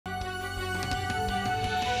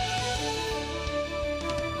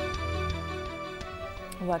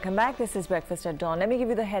Welcome back. This is Breakfast at Dawn. Let me give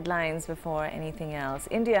you the headlines before anything else.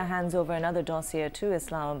 India hands over another dossier to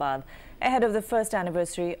Islamabad ahead of the first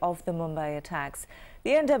anniversary of the Mumbai attacks.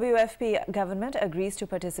 The NWFP government agrees to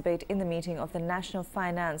participate in the meeting of the National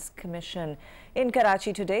Finance Commission in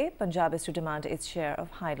Karachi today. Punjab is to demand its share of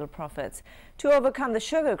idle profits. To overcome the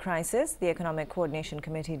sugar crisis, the Economic Coordination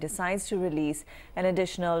Committee decides to release an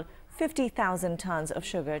additional 50,000 tons of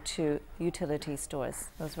sugar to utility stores.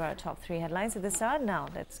 Those were our top three headlines at this hour. Now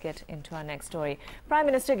let's get into our next story. Prime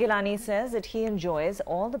Minister Gilani says that he enjoys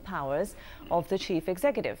all the powers of the chief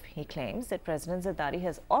executive. He claims that President Zardari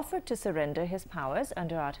has offered to surrender his powers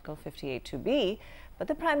under Article 58(2)(b), but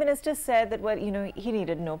the Prime Minister said that, well, he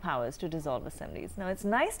needed no powers to dissolve assemblies. Now, it's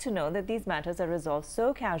nice to know that these matters are resolved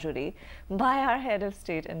so casually by our head of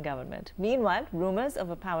state and government. Meanwhile, rumors of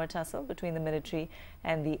a power tussle between the military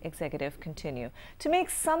and the executive continue. To make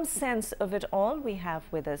some sense of it all, we have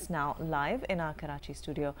with us now live in our Karachi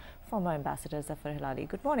studio former Ambassador Zafar Hilaly.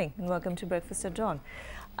 Good morning and welcome to Breakfast at Dawn.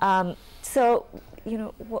 What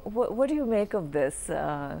do you make of this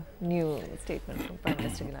new statement from Prime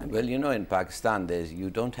Minister Gilani? Well, in Pakistan, you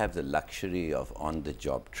don't have the luxury of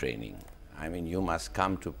on-the-job training. I mean, you must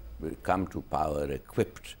come to power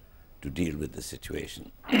equipped to deal with the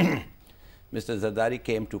situation. Mr. Zardari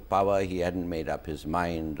came to power. He hadn't made up his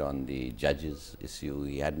mind on the judges issue.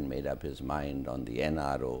 He hadn't made up his mind on the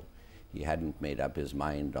NRO. He hadn't made up his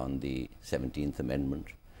mind on the 17th Amendment.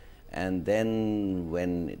 And then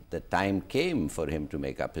when the time came for him to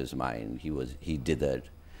make up his mind, he dithered.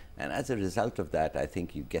 And as a result of that, I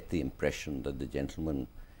think you get the impression that the gentleman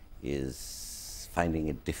is finding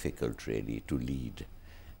it difficult really to lead.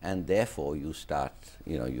 And therefore you start,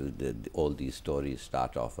 all these stories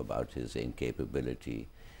start off about his incapability.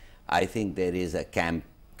 I think there is a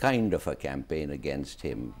kind of a campaign against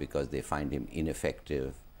him because they find him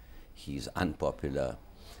ineffective. He's unpopular.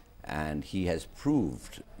 And he has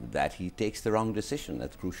proved that he takes the wrong decision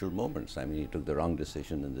at crucial moments. I mean, he took the wrong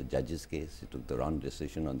decision in the judge's case. He took the wrong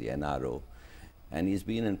decision on the NRO. And he's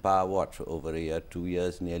been in power, for over a year, 2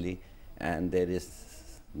 years nearly. And there is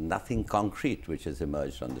nothing concrete which has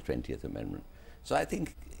emerged on the 20th Amendment. So I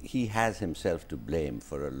think he has himself to blame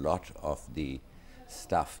for a lot of the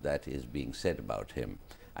stuff that is being said about him.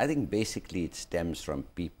 I think basically it stems from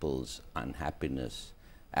people's unhappiness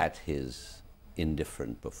at his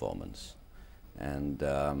indifferent performance. And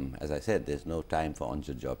as I said, there's no time for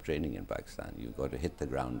on-the-job training in Pakistan. You've got to hit the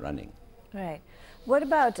ground running. Right. What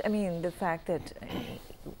about, the fact that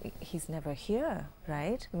he's never here,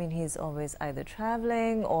 right? I mean, he's always either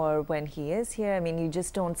traveling or when he is here, you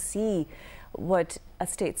just don't see what a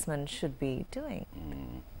statesman should be doing.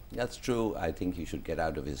 That's true. I think he should get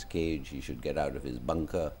out of his cage. He should get out of his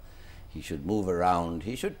bunker. He should move around.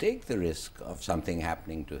 He should take the risk of something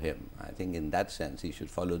happening to him. I think in that sense, he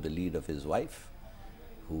should follow the lead of his wife,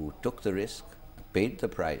 who took the risk, paid the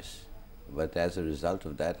price. But as a result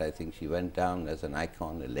of that, I think she went down as an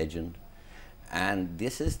icon, a legend. And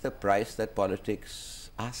this is the price that politics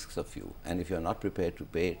asks of you. And if you're not prepared to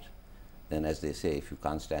pay it, then as they say, if you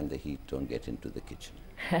can't stand the heat, don't get into the kitchen.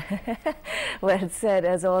 Well said,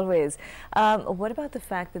 as always. What about the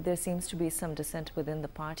fact that there seems to be some dissent within the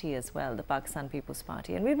party as well, the Pakistan People's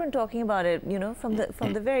Party? And we've been talking about it, from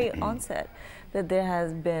the very onset, that there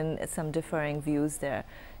has been some differing views there.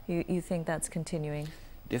 You think that's continuing?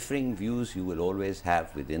 Differing views you will always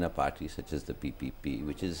have within a party such as the PPP,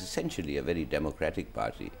 which is essentially a very democratic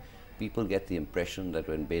party. People get the impression that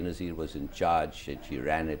when Benazir was in charge, she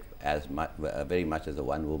ran it as very much as a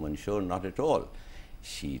one-woman show. Not at all.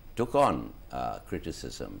 She took on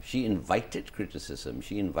criticism. She invited criticism.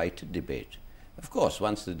 She invited debate. Of course,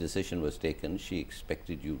 once the decision was taken, she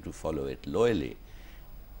expected you to follow it loyally.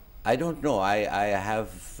 I don't know.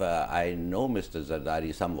 I know Mr.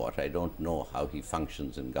 Zardari somewhat. I don't know how he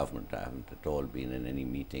functions in government. I haven't at all been in any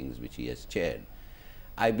meetings which he has chaired.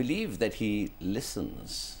 I believe that he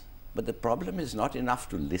listens. But the problem is not enough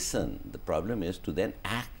to listen. The problem is to then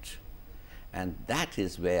act. And that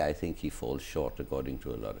is where I think he falls short, according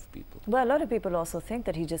to a lot of people. Well, a lot of people also think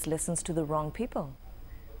that he just listens to the wrong people.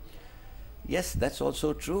 Yes, that's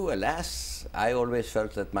also true. Alas, I always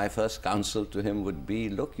felt that my first counsel to him would be,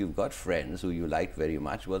 look, you've got friends who you like very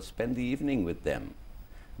much. Well, spend the evening with them.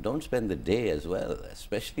 Don't spend the day as well,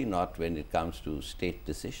 especially not when it comes to state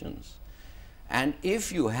decisions. And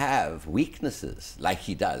if you have weaknesses, like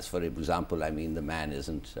he does, for example, the man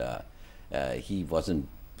isn't, he wasn't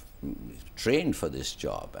trained for this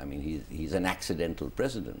job. He's an accidental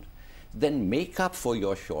president. Then make up for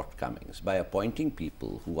your shortcomings by appointing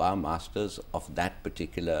people who are masters of that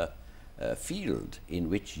particular field in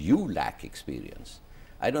which you lack experience.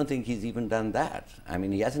 I don't think he's even done that. I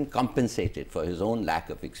mean, he hasn't compensated for his own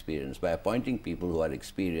lack of experience by appointing people who are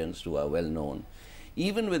experienced, who are well known.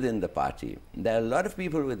 Even within the party, there are a lot of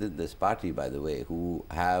people within this party, by the way, who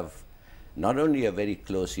have not only a very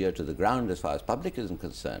close ear to the ground as far as public is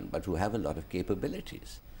concerned, but who have a lot of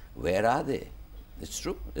capabilities. Where are they? It's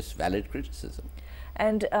true. It's valid criticism.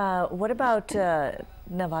 And what about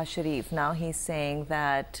Nawaz Sharif? Now he's saying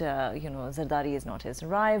that, Zardari is not his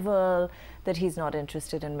rival, that he's not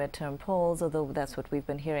interested in midterm polls, although that's what we've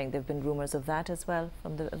been hearing. There have been rumors of that as well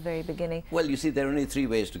from the very beginning. Well, you see, there are only three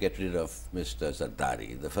ways to get rid of Mr.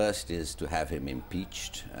 Zardari. The first is to have him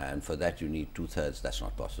impeached, and for that you need 2/3. That's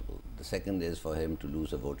not possible. The second is for him to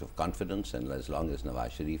lose a vote of confidence, and as long as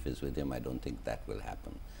Nawaz Sharif is with him, I don't think that will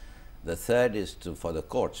happen. The third is for the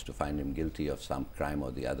courts to find him guilty of some crime or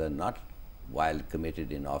the other, not while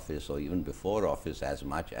committed in office or even before office, as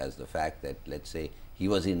much as the fact that, let's say, he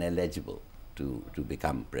was ineligible to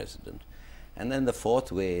become president. And then the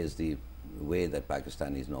fourth way is the way that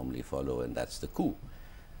Pakistanis normally follow, and that's the coup.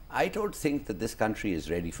 I don't think that this country is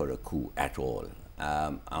ready for a coup at all.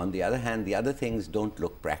 On the other hand, the other things don't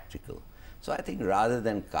look practical. So I think rather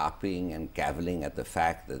than carping and cavilling at the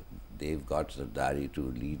fact that they've got Zardari to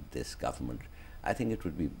lead this government, I think it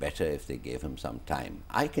would be better if they gave him some time.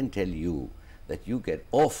 I can tell you that you get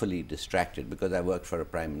awfully distracted, because I worked for a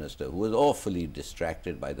prime minister who was awfully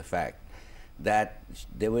distracted by the fact that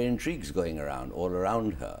there were intrigues going around all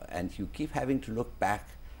around her, and you keep having to look back,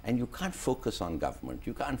 and you can't focus on government,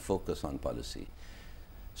 you can't focus on policy.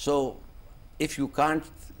 So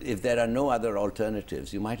if there are no other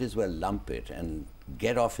alternatives, you might as well lump it and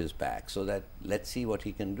get off his back, so that let's see what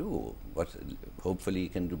he can do. Hopefully he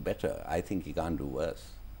can do better. I think he can't do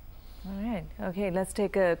worse. All right. Okay, let's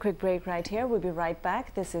take a quick break right here. We'll be right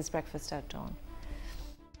back. This is Breakfast at Dawn.